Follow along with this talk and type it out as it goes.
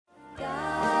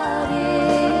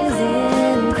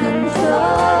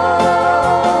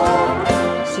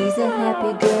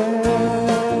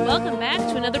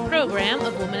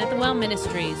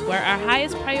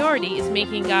priority is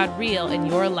making God real in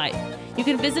your life. You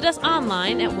can visit us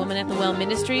online at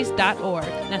womanatthewellministries.org.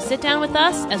 Now sit down with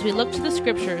us as we look to the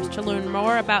scriptures to learn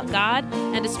more about God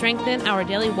and to strengthen our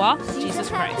daily walk with Jesus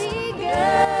Christ. Happy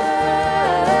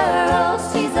girl.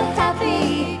 She's a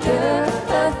happy girl.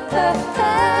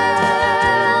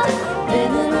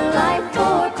 Living her life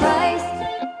for Christ.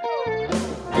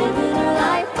 Living her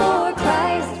life for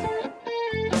Christ.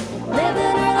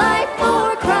 Living her life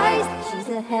for Christ. She's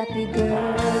a happy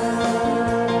girl.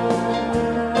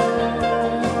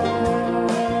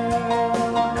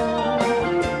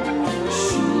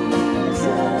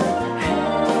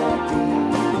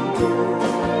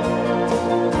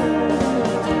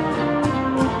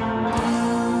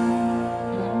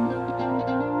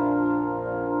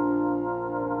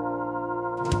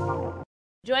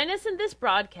 Join us in this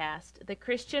broadcast, The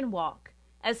Christian Walk,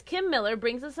 as Kim Miller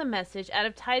brings us a message out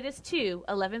of Titus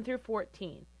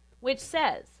 2:11-14, which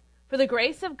says, "For the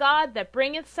grace of God that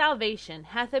bringeth salvation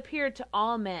hath appeared to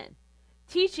all men,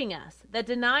 teaching us that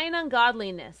denying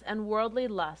ungodliness and worldly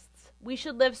lusts, we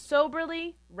should live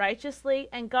soberly, righteously,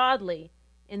 and godly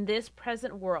in this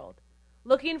present world,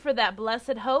 looking for that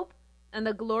blessed hope and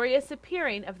the glorious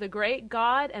appearing of the great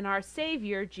God and our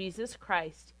Savior Jesus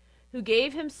Christ, who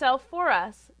gave himself for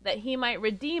us, that he might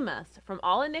redeem us from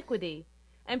all iniquity,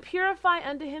 and purify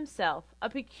unto himself a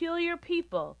peculiar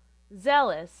people,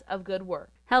 zealous of good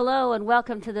work." Hello and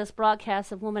welcome to this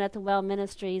broadcast of Woman at the Well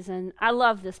Ministries, and I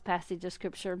love this passage of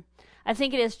Scripture. I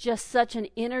think it is just such an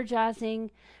energizing,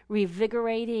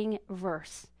 revigorating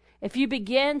verse. If you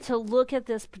begin to look at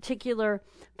this particular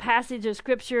passage of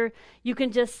Scripture, you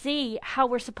can just see how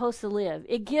we're supposed to live.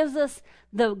 It gives us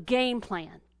the game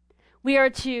plan. We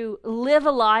are to live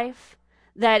a life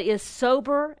that is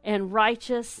sober and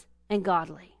righteous and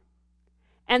godly.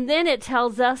 And then it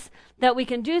tells us that we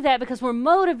can do that because we're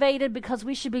motivated, because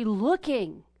we should be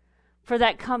looking for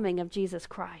that coming of Jesus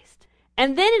Christ.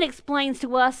 And then it explains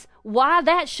to us why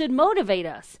that should motivate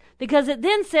us, because it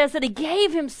then says that he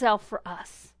gave himself for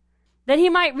us, that he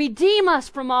might redeem us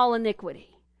from all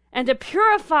iniquity, and to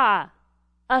purify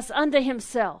us unto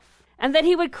himself, and that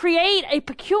he would create a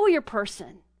peculiar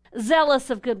person, zealous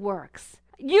of good works.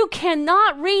 You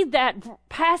cannot read that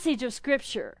passage of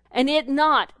Scripture and it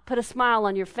not put a smile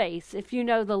on your face if you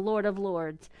know the Lord of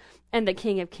Lords and the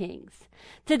King of Kings.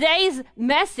 Today's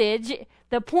message,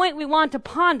 the point we want to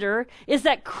ponder, is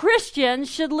that Christians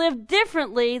should live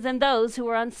differently than those who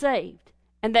are unsaved,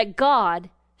 and that God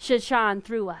should shine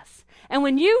through us. And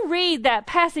when you read that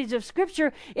passage of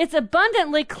Scripture, it's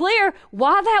abundantly clear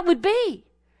why that would be.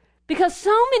 Because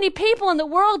so many people in the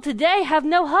world today have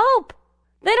no hope.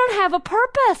 They don't have a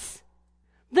purpose.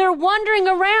 They're wandering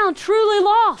around truly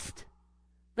lost.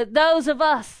 But those of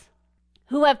us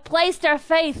who have placed our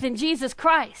faith in Jesus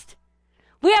Christ,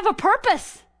 we have a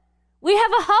purpose. We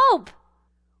have a hope.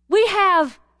 We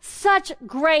have such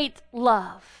great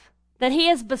love that he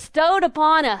has bestowed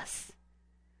upon us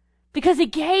because he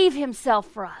gave himself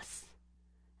for us.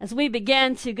 As we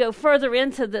begin to go further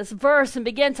into this verse and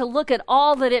begin to look at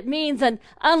all that it means and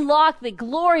unlock the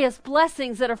glorious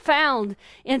blessings that are found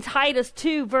in Titus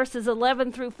 2 verses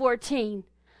 11-14,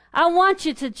 I want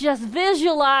you to just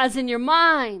visualize in your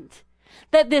mind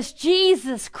that this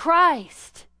Jesus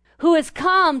Christ, who has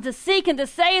come to seek and to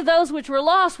save those which were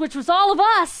lost, which was all of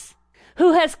us,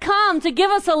 who has come to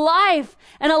give us a life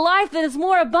and a life that is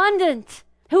more abundant,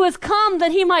 who has come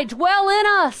that he might dwell in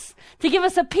us, to give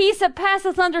us a peace that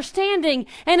passeth understanding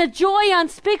and a joy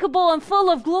unspeakable and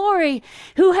full of glory,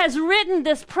 who has written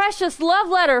this precious love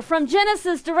letter from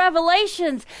Genesis to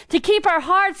Revelations to keep our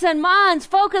hearts and minds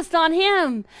focused on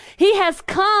him. He has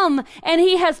come and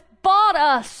he has bought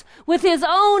us with his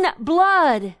own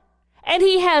blood, and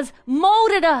he has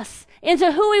molded us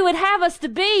into who he would have us to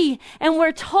be. And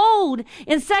we're told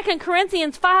in 2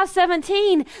 Corinthians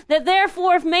 5:17 that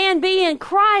therefore if man be in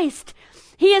Christ,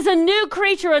 he is a new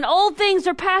creature, and old things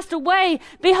are passed away.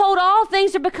 Behold, all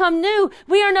things are become new.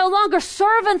 We are no longer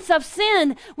servants of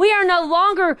sin. We are no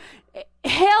longer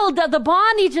held to the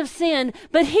bondage of sin,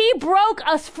 but he broke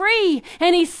us free,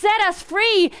 and he set us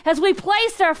free as we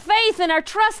placed our faith and our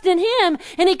trust in him,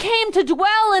 and he came to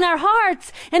dwell in our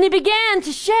hearts, and he began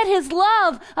to shed his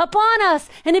love upon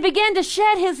us, and he began to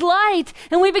shed his light,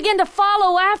 and we begin to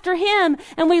follow after him,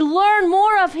 and we learn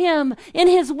more of him in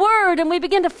his word, and we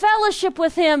begin to fellowship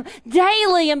with him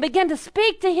daily and begin to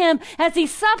speak to him as he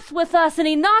sups with us, and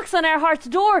he knocks on our heart's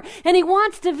door, and he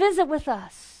wants to visit with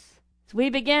us. We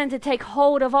begin to take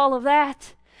hold of all of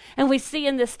that, and we see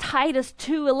in this Titus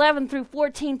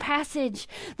 2:11-14 passage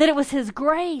that it was his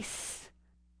grace.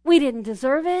 We didn't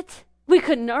deserve it. We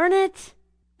couldn't earn it.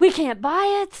 We can't buy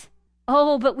it.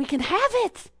 Oh, but we can have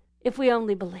it if we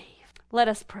only believe. Let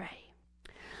us pray.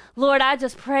 Lord, I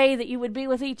just pray that you would be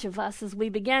with each of us as we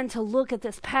begin to look at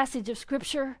this passage of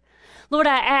Scripture. Lord,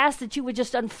 I ask that you would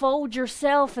just unfold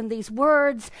yourself in these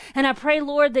words. And I pray,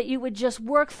 Lord, that you would just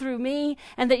work through me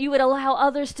and that you would allow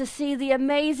others to see the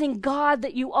amazing God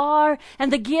that you are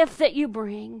and the gift that you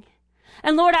bring.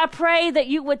 And Lord, I pray that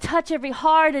you would touch every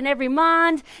heart and every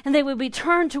mind, and they would be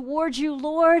turned towards you,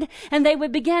 Lord, and they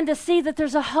would begin to see that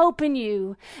there's a hope in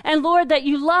you. And Lord, that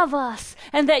you love us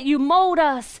and that you mold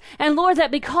us. And Lord, that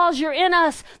because you're in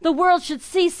us, the world should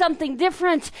see something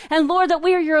different. And Lord, that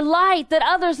we are your light, that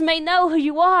others may know who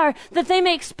you are, that they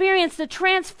may experience the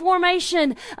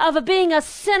transformation of being a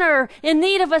sinner in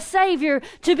need of a Savior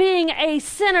to being a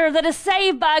sinner that is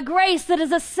saved by grace, that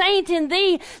is a saint in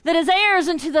thee, that is heirs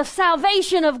unto the salvation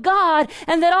of God,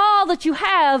 and that all that you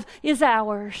have is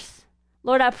ours.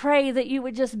 Lord, I pray that you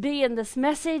would just be in this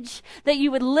message, that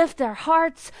you would lift our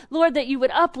hearts, Lord, that you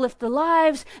would uplift the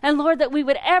lives, and Lord, that we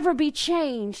would ever be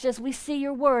changed as we see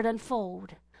your word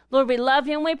unfold. Lord, we love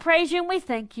you and we praise you and we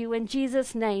thank you in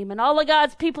Jesus' name. And all of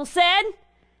God's people said,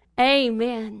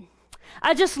 amen.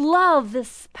 I just love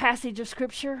this passage of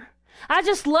Scripture. I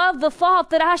just love the thought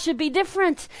that I should be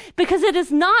different, because it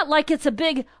is not like it's a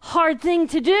big, hard thing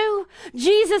to do.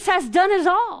 Jesus has done it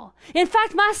all. In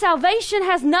fact, my salvation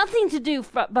has nothing to do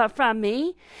from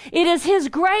me. It is his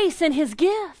grace and his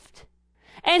gift.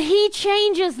 And he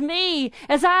changes me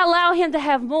as I allow him to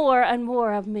have more and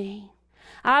more of me.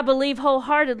 I believe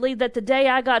wholeheartedly that the day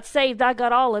I got saved, I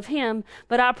got all of him,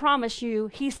 but I promise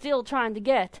you, he's still trying to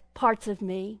get parts of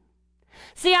me.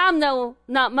 See, I'm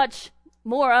not much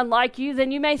more unlike you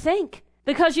than you may think.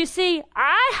 Because you see,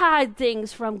 I hide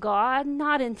things from God,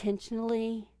 not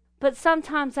intentionally. But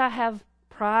sometimes I have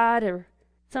pride, or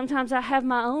sometimes I have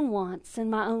my own wants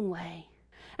in my own way.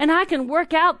 And I can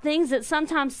work out things that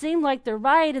sometimes seem like they're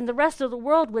right, and the rest of the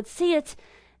world would see it,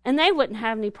 and they wouldn't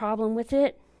have any problem with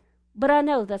it. But I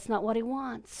know that's not what he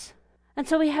wants. And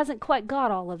so he hasn't quite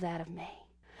got all of that of me.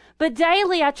 But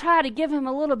daily I try to give him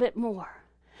a little bit more.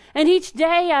 And each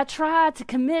day I try to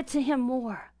commit to him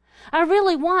more. I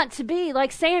really want to be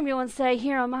like Samuel and say,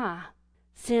 here am I,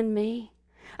 send me.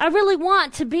 I really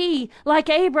want to be like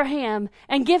Abraham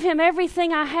and give him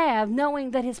everything I have,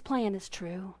 knowing that his plan is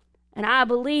true. And I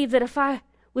believe that if I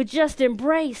would just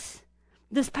embrace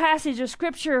this passage of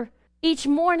Scripture each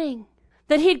morning,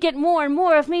 that he'd get more and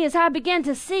more of me as I begin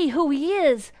to see who he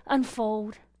is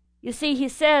unfold. You see, he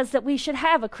says that we should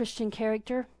have a Christian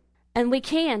character. And we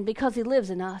can, because he lives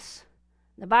in us.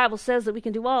 The Bible says that we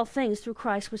can do all things through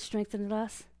Christ which strengtheneth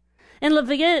us. In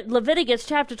Leviticus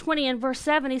chapter 20 and verse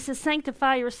 7, he says,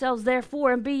 sanctify yourselves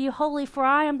therefore and be ye holy, for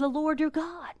I am the Lord your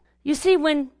God. You see,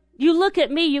 when you look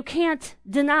at me, you can't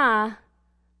deny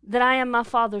that I am my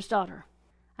Father's daughter.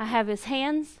 I have his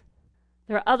hands.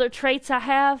 There are other traits I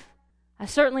have. I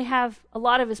certainly have a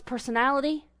lot of his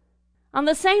personality. On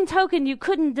the same token, you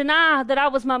couldn't deny that I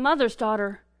was my mother's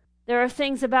daughter. There are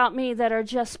things about me that are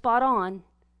just spot on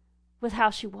with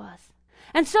how she was.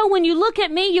 And so when you look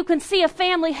at me, you can see a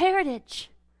family heritage.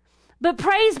 But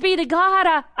praise be to God,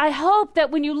 I hope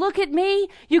that when you look at me,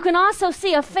 you can also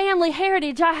see a family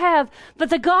heritage I have.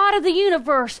 But the God of the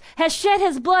universe has shed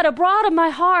his blood abroad of my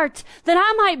heart that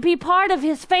I might be part of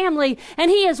his family.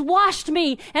 And he has washed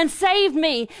me and saved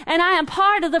me. And I am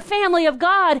part of the family of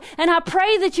God. And I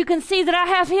pray that you can see that I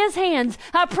have his hands.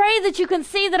 I pray that you can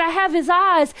see that I have his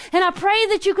eyes. And I pray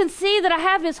that you can see that I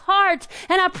have his heart.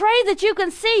 And I pray that you can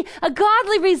see a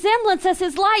godly resemblance as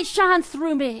his light shines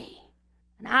through me.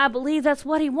 And I believe that's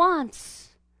what he wants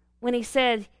when he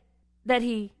said that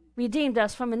he redeemed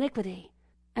us from iniquity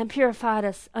and purified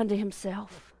us unto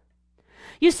himself.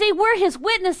 You see, we're his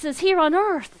witnesses here on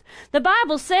earth. The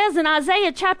Bible says in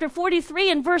Isaiah chapter 43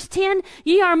 and verse 10,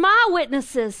 ye are my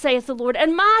witnesses, saith the Lord,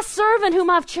 and my servant whom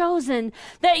I've chosen,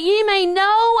 that ye may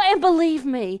know and believe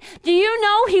me. Do you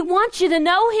know he wants you to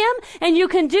know him? And you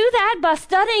can do that by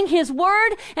studying his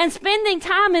word and spending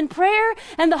time in prayer.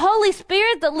 And the Holy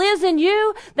Spirit that lives in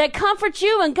you, that comforts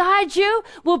you and guides you,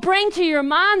 will bring to your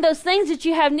mind those things that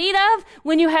you have need of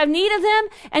when you have need of them.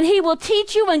 And he will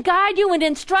teach you and guide you and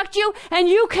instruct you,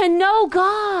 and you can know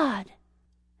God.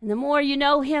 And the more you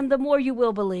know him, the more you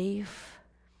will believe.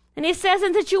 And he says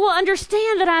that you will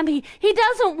understand that I'm he. He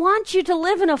doesn't want you to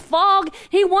live in a fog.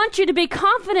 He wants you to be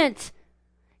confident.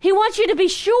 He wants you to be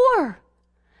sure.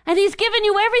 And he's given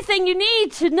you everything you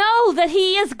need to know that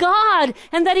he is God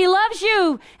and that he loves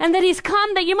you and that he's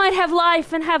come that you might have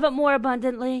life and have it more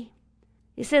abundantly.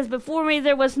 He says, before me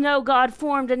there was no God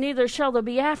formed, and neither shall there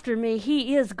be after me.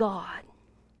 He is God.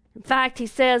 In fact, he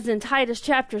says in Titus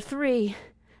chapter 3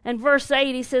 And verse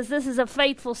 8, he says, this is a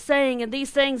faithful saying, and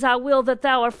these things I will that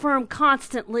thou affirm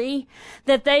constantly,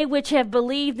 that they which have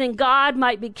believed in God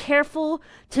might be careful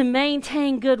to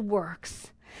maintain good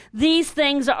works. These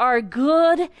things are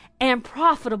good and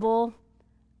profitable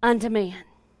unto man.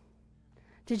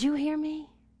 Did you hear me?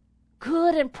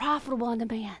 Good and profitable unto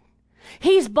man.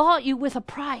 He's bought you with a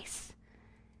price,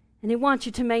 and he wants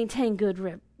you to maintain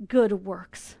good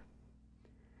works.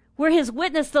 We're his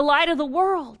witness, the light of the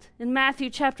world, in Matthew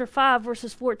chapter 5,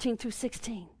 verses 14 through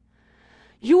 16.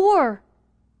 You're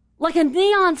like a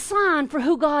neon sign for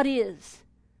who God is.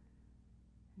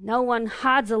 No one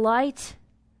hides a light.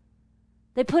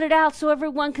 They put it out so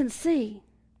everyone can see.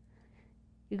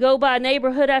 You go by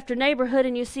neighborhood after neighborhood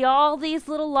and you see all these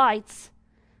little lights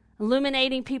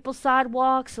illuminating people's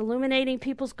sidewalks, illuminating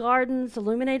people's gardens,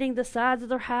 illuminating the sides of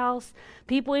their house.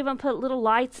 People even put little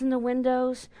lights in the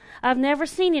windows. I've never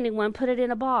seen anyone put it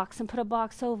in a box and put a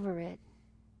box over it.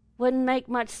 Wouldn't make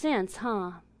much sense,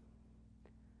 huh?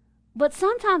 But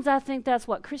sometimes I think that's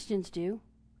what Christians do.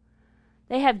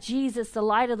 They have Jesus, the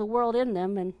light of the world, in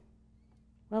them, and,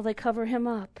 well, they cover him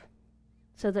up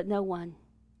so that no one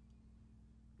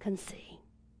can see.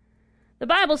 The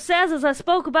Bible says, as I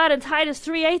spoke about in Titus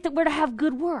 3:8, that we're to have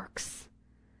good works.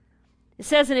 It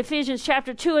says in Ephesians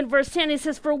chapter 2 and verse 10, it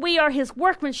says, for we are his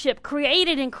workmanship,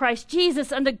 created in Christ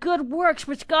Jesus unto good works,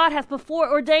 which God hath before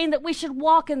ordained that we should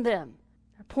walk in them.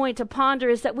 Our point to ponder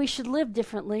is that we should live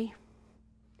differently,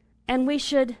 and we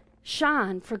should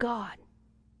shine for God.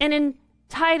 And in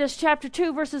Titus chapter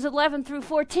 2, verses 11 through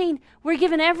 14, we're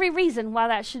given every reason why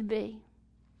that should be.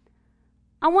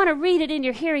 I want to read it in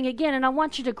your hearing again, and I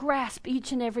want you to grasp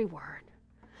each and every word.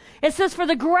 It says, for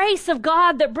the grace of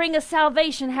God that bringeth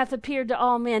salvation hath appeared to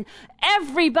all men.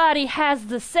 Everybody has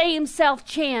the same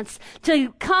self-chance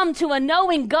to come to a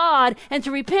knowing God and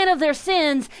to repent of their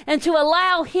sins and to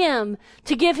allow him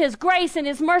to give his grace and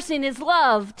his mercy and his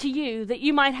love to you that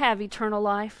you might have eternal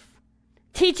life.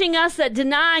 Teaching us that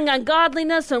denying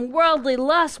ungodliness and worldly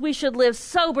lust, we should live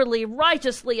soberly,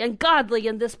 righteously, and godly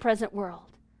in this present world.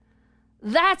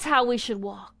 That's how we should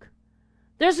walk.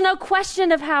 There's no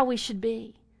question of how we should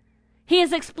be. He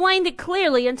has explained it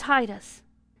clearly in Titus.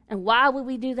 And why would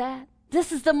we do that?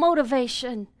 This is the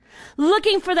motivation.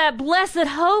 Looking for that blessed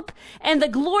hope and the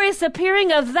glorious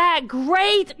appearing of that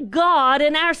great God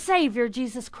and our Savior,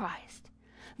 Jesus Christ.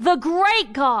 The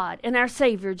great God and our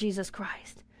Savior, Jesus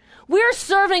Christ. We're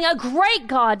serving a great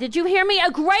God. Did you hear me? A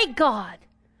great God.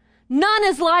 None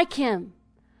is like him.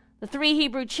 The 3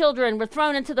 Hebrew children were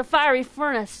thrown into the fiery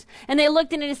furnace, and they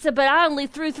looked in it and said, but I only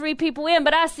threw 3 people in,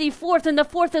 but I see 4th, and the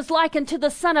 4th is like unto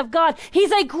the Son of God.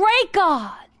 He's a great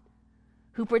God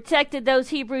who protected those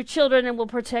Hebrew children and will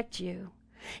protect you.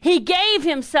 He gave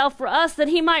himself for us that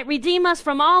he might redeem us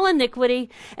from all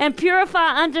iniquity and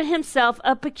purify unto himself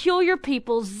a peculiar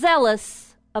people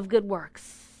zealous of good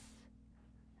works.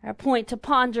 Our point to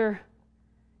ponder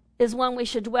is one we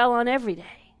should dwell on every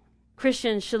day.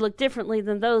 Christians should look differently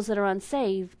than those that are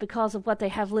unsaved because of what they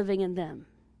have living in them.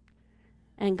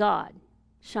 And God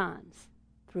shines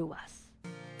through us.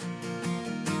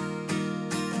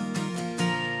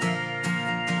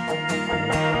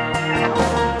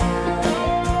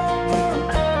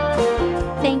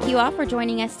 Thank you all for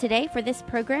joining us today for this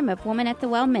program of Woman at the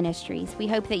Well Ministries. We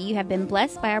hope that you have been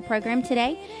blessed by our program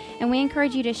today, and we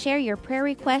encourage you to share your prayer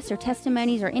requests or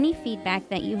testimonies or any feedback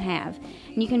that you have.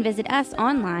 And you can visit us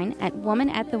online at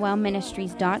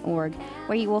womanatthewellministries.org,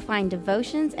 where you will find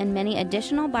devotions and many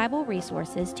additional Bible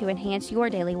resources to enhance your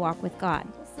daily walk with God.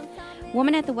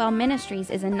 Woman at the Well Ministries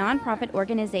is a nonprofit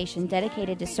organization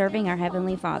dedicated to serving our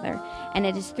Heavenly Father, and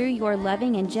it is through your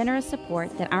loving and generous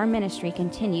support that our ministry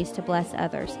continues to bless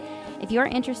others. If you are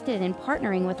interested in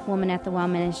partnering with Woman at the Well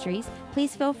Ministries,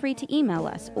 please feel free to email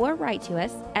us or write to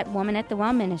us at Woman at the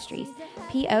Well Ministries,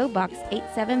 P.O. Box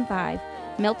 875,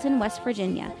 Milton, West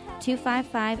Virginia,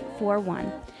 25541.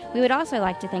 We would also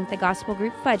like to thank the gospel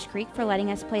group Fudge Creek for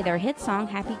letting us play their hit song,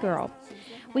 Happy Girl.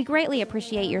 We greatly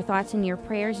appreciate your thoughts and your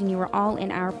prayers, and you are all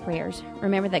in our prayers.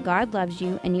 Remember that God loves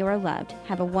you and you are loved.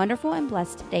 Have a wonderful and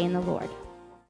blessed day in the Lord.